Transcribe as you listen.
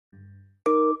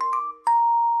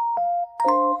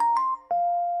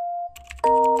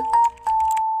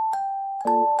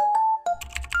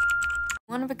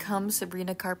become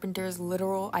Sabrina Carpenter's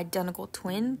literal identical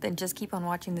twin, then just keep on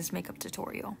watching this makeup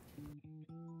tutorial.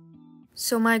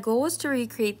 So my goal was to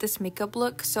recreate this makeup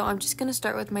look, so I'm just going to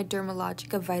start with my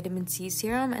Dermalogica Vitamin C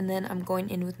Serum, and then I'm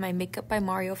going in with my Makeup by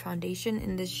Mario foundation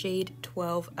in the shade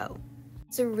 12O.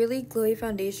 It's a really glowy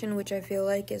foundation, which I feel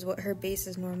like is what her base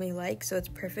is normally like, so it's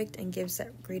perfect and gives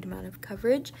that great amount of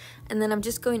coverage. And then I'm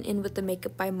just going in with the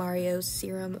Makeup by Mario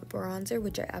Serum Bronzer,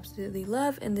 which I absolutely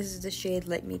love, and this is the shade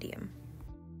Light Medium.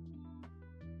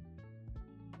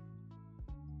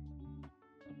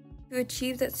 To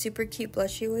achieve that super cute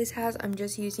blush she always has, I'm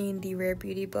just using the Rare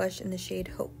Beauty blush in the shade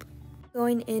Hope.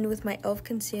 Going in with my e.l.f.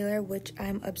 concealer, which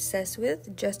I'm obsessed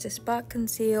with, just to spot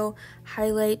conceal,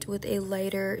 highlight with a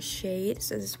lighter shade,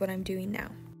 so this is what I'm doing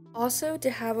now. Also, to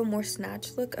have a more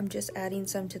snatched look, I'm just adding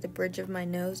some to the bridge of my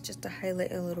nose just to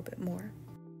highlight a little bit more.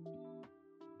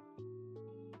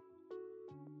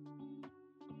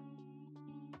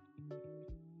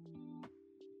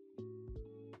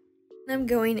 I'm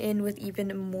going in with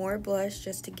even more blush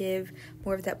just to give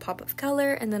more of that pop of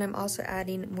color, and then I'm also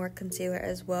adding more concealer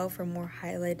as well for more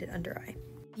highlighted under eye.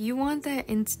 If you want that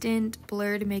instant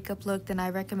blurred makeup look, then I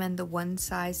recommend the One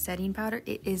Size setting powder.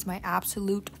 It is my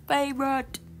absolute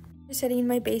favorite. I'm setting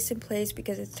my base in place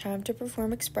because it's time to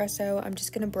perform espresso. I'm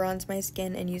just going to bronze my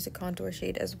skin and use a contour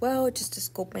shade as well just to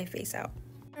sculpt my face out.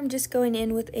 I'm just going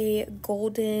in with a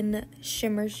golden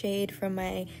shimmer shade from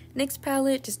my NYX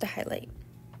palette just to highlight.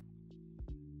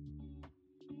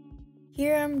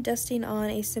 Here I'm dusting on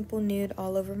a simple nude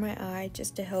all over my eye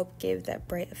just to help give that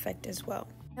bright effect as well.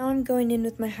 Now I'm going in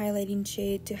with my highlighting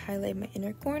shade to highlight my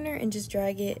inner corner and just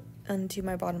drag it onto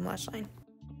my bottom lash line.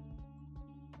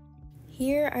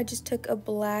 Here I just took a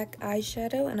black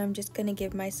eyeshadow and I'm just going to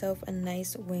give myself a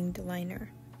nice winged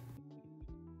liner.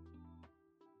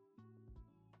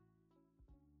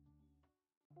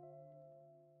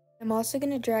 I'm also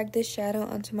going to drag this shadow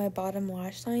onto my bottom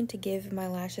lash line to give my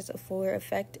lashes a fuller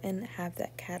effect and have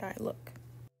that cat eye look.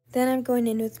 Then I'm going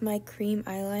in with my cream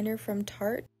eyeliner from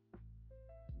Tarte.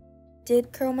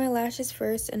 Did curl my lashes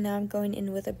first, and now I'm going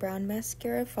in with a brown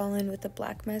mascara following with a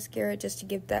black mascara just to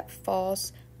give that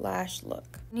false lash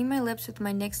look. I need my lips with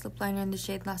my NYX lip liner in the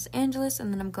shade Los Angeles,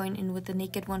 and then I'm going in with the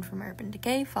Naked one from Urban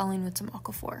Decay following with some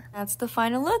Aquaphor. That's the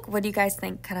final look. What do you guys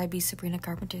think? Could I be Sabrina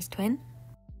Carpenter's twin?